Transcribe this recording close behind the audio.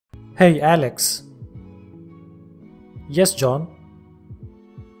Hey Alex. Yes, John.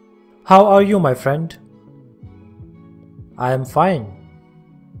 How are you, my friend? I am fine.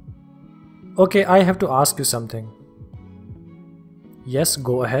 Okay, I have to ask you something. Yes,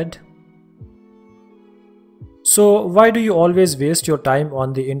 go ahead. So, why do you always waste your time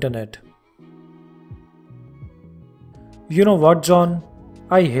on the internet? You know what, John?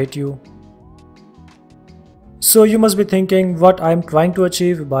 I hate you. So you must be thinking what I'm trying to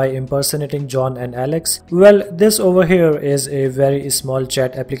achieve by impersonating John and Alex. Well, this over here is a very small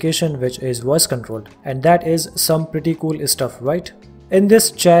chat application which is voice controlled, and that is some pretty cool stuff, right? In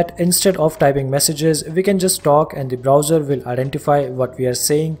this chat, instead of typing messages, we can just talk and the browser will identify what we are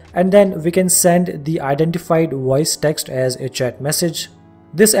saying, and then we can send the identified voice text as a chat message.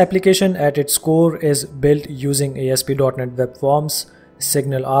 This application at its core is built using ASP.NET Web Forms,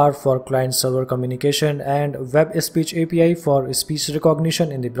 SignalR for client-server communication, and Web Speech API for speech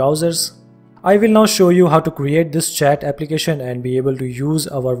recognition in the browsers. I will now show you how to create this chat application and be able to use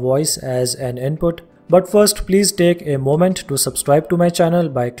our voice as an input. But first, please take a moment to subscribe to my channel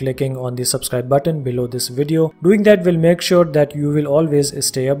by clicking on the subscribe button below this video. Doing that will make sure that you will always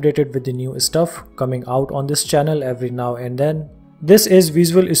stay updated with the new stuff coming out on this channel every now and then. This is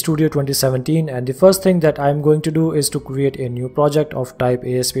Visual Studio 2017, and the first thing that I'm going to do is to create a new project of type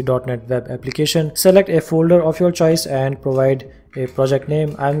ASP.NET Web Application. Select a folder of your choice and provide a project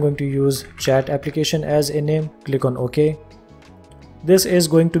name. I'm going to use Chat Application as a name. Click on OK. This is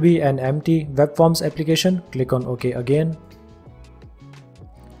going to be an empty Web Forms application. Click on OK again.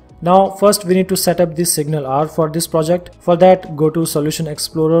 Now first we need to set up the SignalR for this project. For that, go to Solution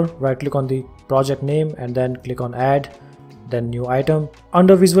Explorer, right click on the project name and then click on Add. Then New Item.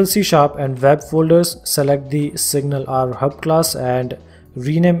 Under Visual C# and Web folders, select the SignalR Hub class and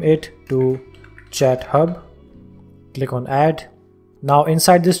rename it to Chat Hub. Click on Add. Now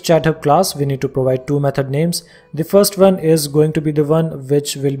inside this Chat Hub class, we need to provide two method names. The first one is going to be the one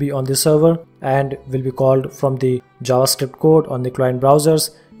which will be on the server and will be called from the JavaScript code on the client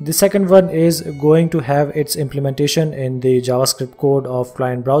browsers. The second one is going to have its implementation in the JavaScript code of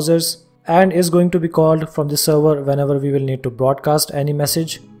client browsers, and is going to be called from the server whenever we will need to broadcast any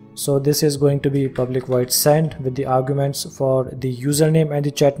message. So this is going to be public void send with the arguments for the username and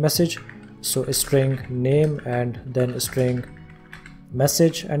the chat message. So a string name and then a string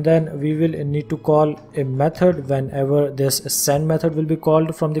message, and then we will need to call a method whenever this send method will be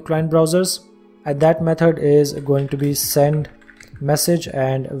called from the client browsers, and that method is going to be send message,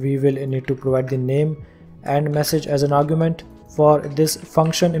 and we will need to provide the name and message as an argument for this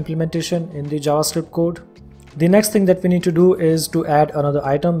function implementation in the JavaScript code. The next thing that we need to do is to add another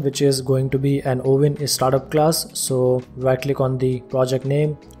item which is going to be an Oven startup class. So right click on the project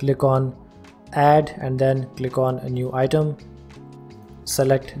name, click on add and then click on a new item.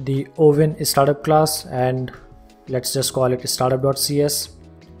 Select the Oven startup class and let's just call it startup.cs.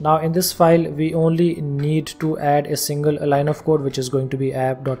 Now in this file we only need to add a single line of code which is going to be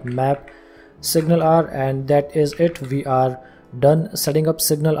app.map SignalR, and that is it. We are done setting up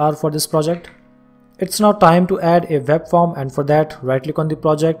SignalR for this project. It's now time to add a web form, and for that right click on the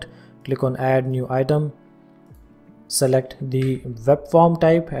project, click on add new item, select the web form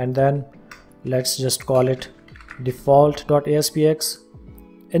type and then let's just call it default.aspx.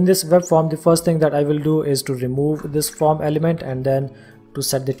 In this web form, the first thing that I will do is to remove this form element and then to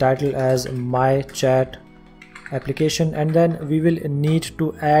set the title as my chat application, and then we will need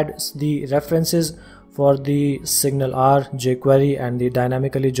to add the references for the SignalR jQuery and the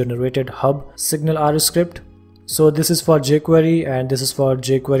dynamically generated hub SignalR script. So this is for jQuery and this is for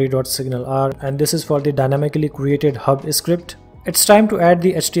jQuery.signalR, and this is for the dynamically created hub script. It's time to add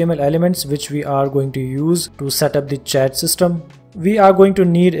the HTML elements which we are going to use to set up the chat system. We are going to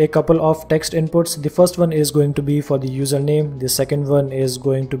need a couple of text inputs. The first one is going to be for the username, the second one is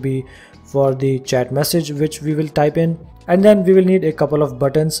going to be for the chat message which we will type in, and then we will need a couple of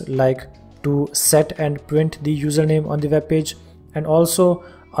buttons like to set and print the username on the web page, and also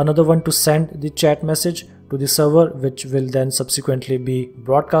another one to send the chat message to the server which will then subsequently be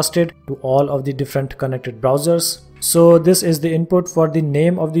broadcasted to all of the different connected browsers. So this is the input for the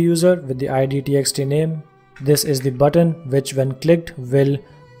name of the user with the id txt name. This is the button which when clicked will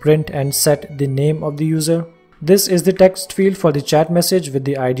print and set the name of the user. This is the text field for the chat message with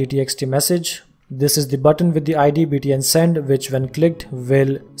the id txt message. This is the button with the id btn send which when clicked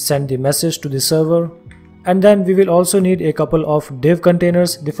will send the message to the server. And then we will also need a couple of div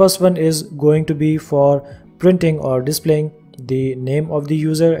containers. The first one is going to be for printing or displaying the name of the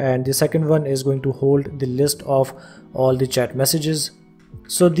user, and the second one is going to hold the list of all the chat messages.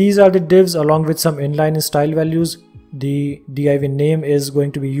 So these are the divs along with some inline style values. the div name is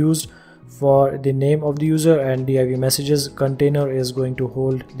going to be used for the name of the user, and div messages container is going to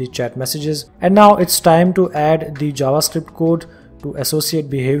hold the chat messages. And now it's time to add the JavaScript code to associate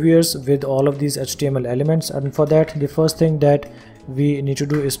behaviors with all of these HTML elements. And for that, the first thing that we need to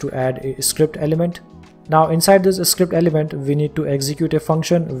do is to add a script element. Now inside this script element, we need to execute a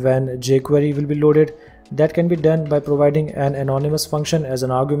function when jQuery will be loaded. That can be done by providing an anonymous function as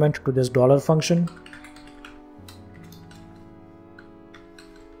an argument to this dollar function.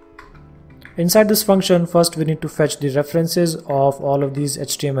 Inside this function, first we need to fetch the references of all of these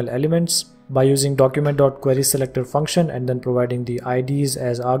HTML elements by using document.querySelector function and then providing the IDs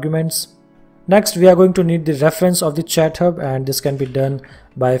as arguments. Next, we are going to need the reference of the chat hub, and this can be done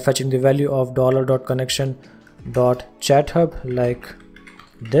by fetching the value of $.connection.chathub like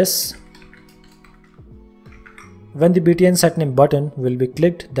this. When the btn setName button will be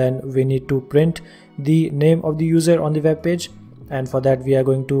clicked, then we need to print the name of the user on the web page. And for that, we are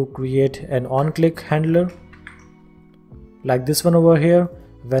going to create an on-click handler like this one over here.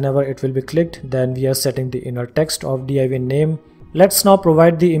 Whenever it will be clicked, then we are setting the inner text of div name. Let's now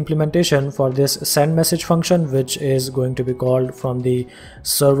provide the implementation for this SendMessage function, which is going to be called from the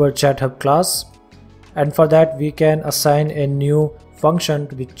server chat hub class. And for that, we can assign a new function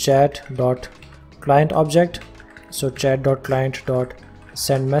to the chat.client object. So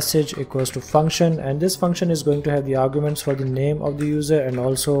chat.client.sendMessage equals to function, and this function is going to have the arguments for the name of the user and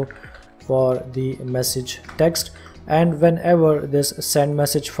also for the message text. And whenever this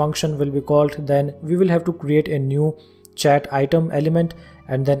SendMessage function will be called, then we will have to create a new chat item element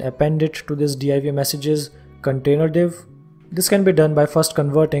and then append it to this div messages container div. This can be done by first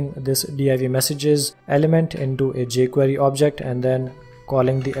converting this div messages element into a jQuery object and then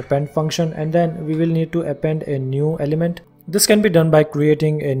calling the append function, and then we will need to append a new element. This can be done by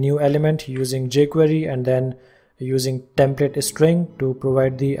creating a new element using jQuery and then using template string to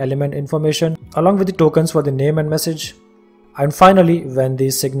provide the element information along with the tokens for the name and message. And finally, when the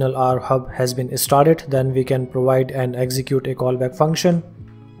SignalR hub has been started, then we can provide and execute a callback function.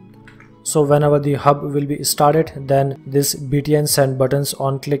 So whenever the hub will be started, then this btn send buttons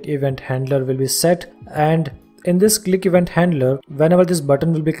on click event handler will be set, and in this click event handler, whenever this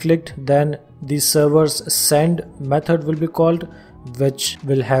button will be clicked, then the server's send method will be called, which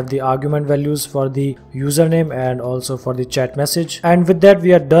will have the argument values for the username and also for the chat message. And with that,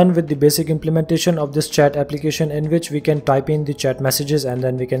 we are done with the basic implementation of this chat application, in which we can type in the chat messages and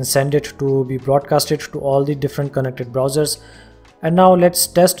then we can send it to be broadcasted to all the different connected browsers. And now let's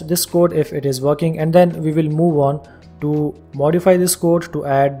test this code if it is working, and then we will move on to modify this code to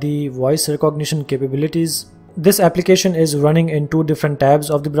add the voice recognition capabilities. This application is running in two different tabs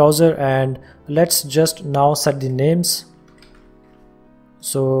of the browser, and let's just now set the names.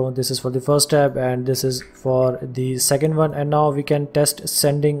 So this is for the first tab and this is for the second one, and now we can test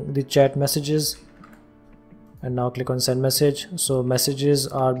sending the chat messages. And now click on send message. So messages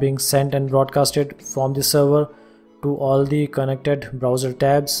are being sent and broadcasted from the server to all the connected browser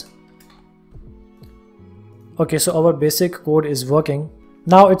tabs. Okay, so our basic code is working.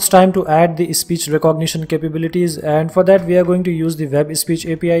 Now it's time to add the speech recognition capabilities, and for that we are going to use the web speech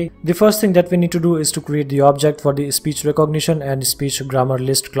API. The first thing that we need to do is to create the object for the speech recognition and speech grammar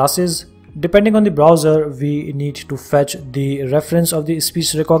list classes. Depending on the browser, we need to fetch the reference of the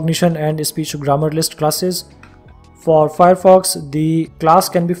speech recognition and speech grammar list classes. For Firefox, the class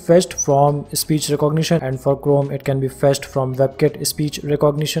can be fetched from speech recognition, and for Chrome it can be fetched from WebKit speech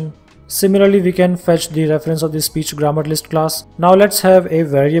recognition. Similarly, we can fetch the reference of the speech grammar list class. Now let's have a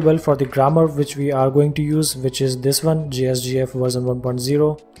variable for the grammar which we are going to use, which is this one, JSGF version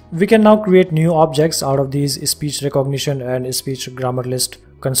 1.0. We can now create new objects out of these speech recognition and speech grammar list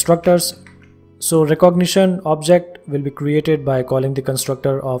constructors. So recognition object will be created by calling the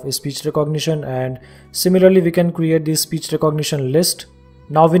constructor of speech recognition, and similarly we can create the speech recognition list.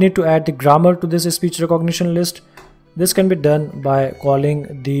 Now we need to add the grammar to this speech recognition list. This can be done by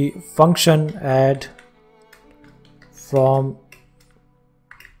calling the function add from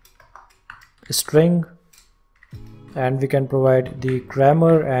string, and we can provide the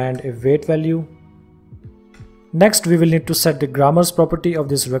grammar and a weight value. Next, we will need to set the grammars property of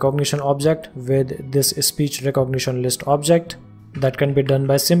this recognition object with this speech recognition list object. That can be done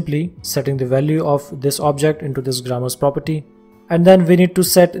by simply setting the value of this object into this grammars property. And then we need to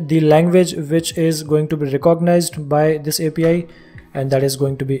set the language which is going to be recognized by this API, and that is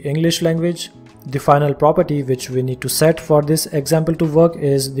going to be English language. The final property which we need to set for this example to work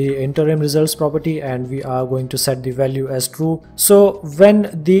is the interim results property, and we are going to set the value as true. So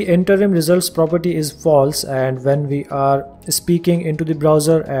when the interim results property is false, and when we are speaking into the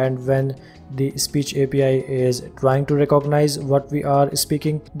browser, and when the speech API is trying to recognize what we are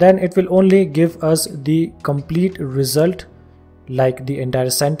speaking, then it will only give us the complete result, like the entire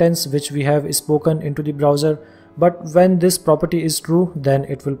sentence which we have spoken into the browser. But when this property is true, then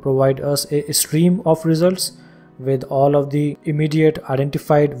it will provide us a stream of results with all of the immediate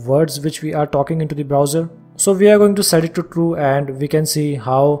identified words which we are talking into the browser. So we are going to set it to true, and we can see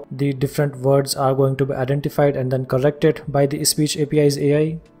how the different words are going to be identified and then corrected by the speech API's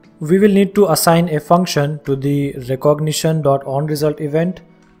AI. We will need to assign a function to the recognition.onResult event,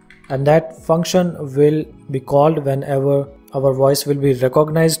 and that function will be called whenever our voice will be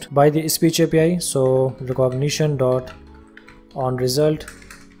recognized by the speech API. So recognition.onResult,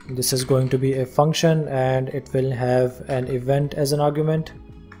 this is going to be a function and it will have an event as an argument.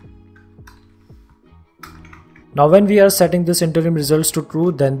 Now when we are setting this interim results to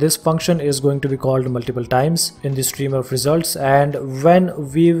true, then this function is going to be called multiple times in the stream of results, and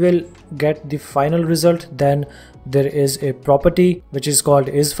when we will get the final result, then there is a property which is called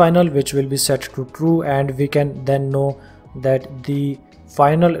isFinal, which will be set to true, and we can then know that the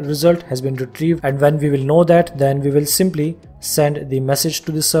final result has been retrieved. And when we will know that, then we will simply send the message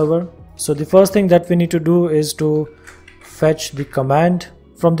to the server. So the first thing that we need to do is to fetch the command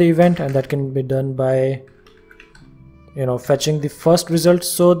from the event, and that can be done by fetching the first result.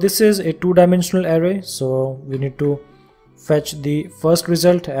 So this is a two-dimensional array, so we need to fetch the first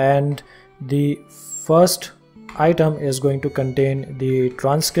result, and the first item is going to contain the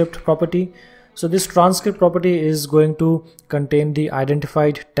transcript property. So this transcript property is going to contain the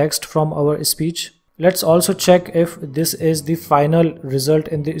identified text from our speech. Let's also check if this is the final result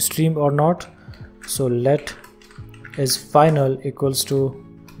in the stream or not. So let isFinal equals to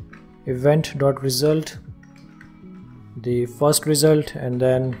event.result, the first result, and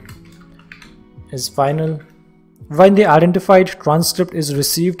then isFinal. When the identified transcript is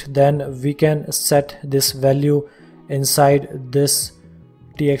received, then we can set this value inside this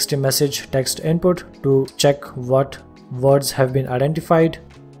txt message text input to check what words have been identified.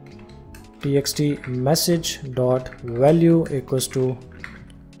 Txt message dot value equals to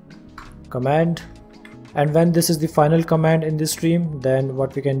command, and when this is the final command in the stream, then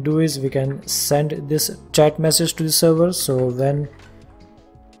what we can do is we can send this chat message to the server. So when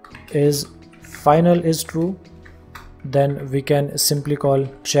isFinal is true, then we can simply call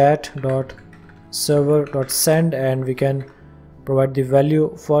chat.server.send, and we can provide the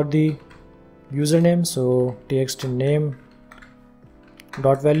value for the username, so txt name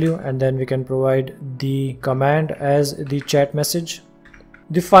dot value, and then we can provide the command as the chat message.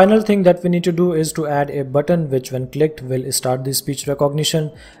 The final thing that we need to do is to add a button which when clicked will start the speech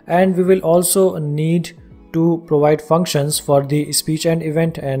recognition, and we will also need to provide functions for the speech end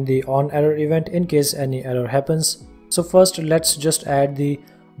event and the on error event in case any error happens. So first let's just add the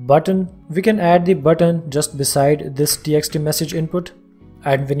button. We can add the button just beside this txt message input,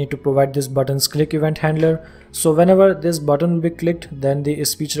 and we need to provide this button's click event handler. So whenever this button will be clicked, then the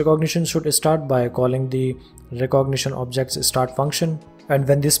speech recognition should start by calling the recognition object's start function, and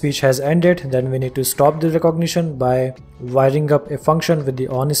when the speech has ended, then we need to stop the recognition by wiring up a function with the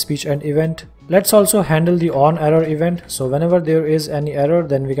on speech end event. Let's also handle the on error event. So whenever there is any error,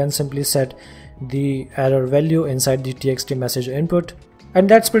 then we can simply set the error value inside the txt message input. And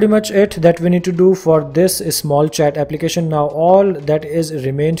that's pretty much it that we need to do for this small chat application. Now all that is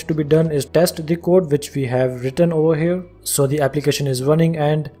remained to be done is test the code which we have written over here. So the application is running,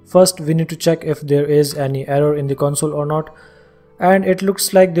 and first we need to check if there is any error in the console or not, and it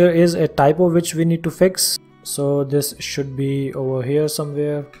looks like there is a typo which we need to fix. So this should be over here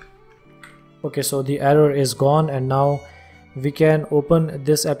somewhere. Okay, so the error is gone, and now we can open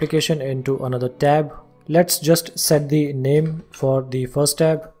this application into another tab. Let's just set the name for the first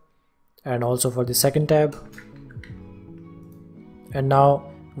tab and also for the second tab. And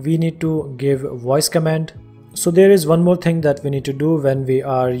now we need to give voice command. So there is one more thing that we need to do when we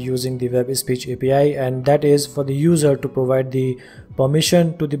are using the web speech API, and that is for the user to provide the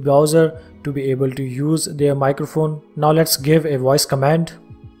permission to the browser to be able to use their microphone. Now let's give a voice command.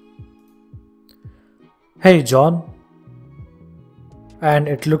 Hey John. And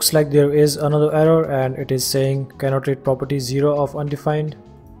it looks like there is another error, and it is saying cannot read property 0 of undefined.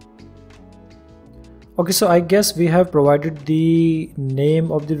 Okay, so I guess we have provided the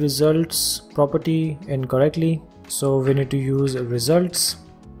name of the results property incorrectly, so we need to use results.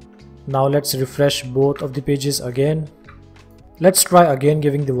 Now let's refresh both of the pages again. Let's try again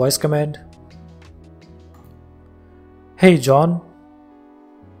giving the voice command. Hey John.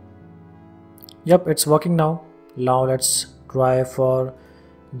 Yep, it's working now. Now let's try for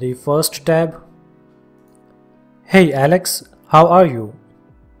the first tab. Hey Alex, how are you?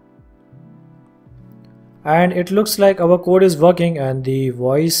 and it looks like our code is working and the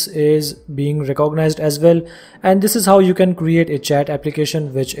voice is being recognized as well. And this is how you can create a chat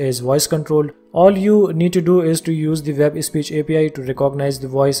application which is voice controlled. All you need to do is to use the web speech API to recognize the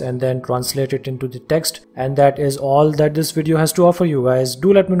voice and then translate it into the text. And that is all that this video has to offer you guys.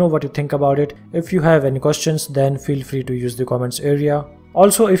 Do let me know what you think about it. If you have any questions, then feel free to use the comments area.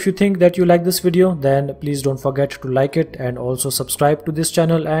 Also, if you think that you like this video, then please don't forget to like it and also subscribe to this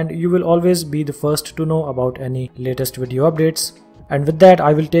channel, and you will always be the first to know about any latest video updates. And with that,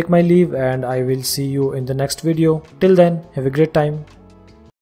 I will take my leave and I will see you in the next video. Till then, have a great time.